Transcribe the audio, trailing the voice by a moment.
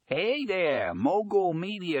Hey there, Mogul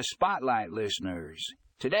Media Spotlight listeners.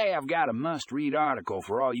 Today I've got a must-read article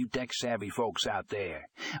for all you tech-savvy folks out there.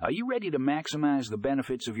 Are you ready to maximize the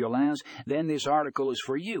benefits of your LMS? Then this article is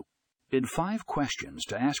for you. In 5 questions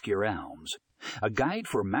to ask your LMS, a guide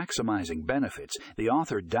for maximizing benefits, the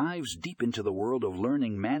author dives deep into the world of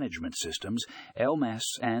learning management systems, LMS,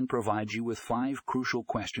 and provides you with 5 crucial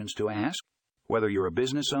questions to ask. Whether you're a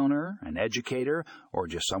business owner, an educator, or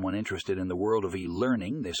just someone interested in the world of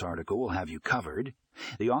e-learning, this article will have you covered.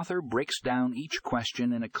 The author breaks down each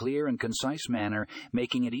question in a clear and concise manner,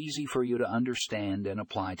 making it easy for you to understand and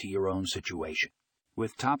apply to your own situation.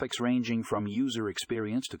 With topics ranging from user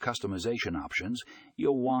experience to customization options,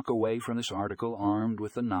 you'll walk away from this article armed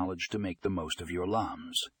with the knowledge to make the most of your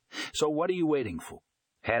LMS. So what are you waiting for?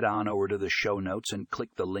 Head on over to the show notes and click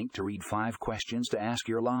the link to read 5 questions to ask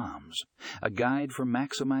your LMS, a guide for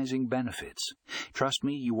maximizing benefits. Trust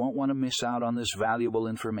me, you won't want to miss out on this valuable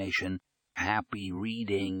information. Happy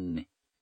reading.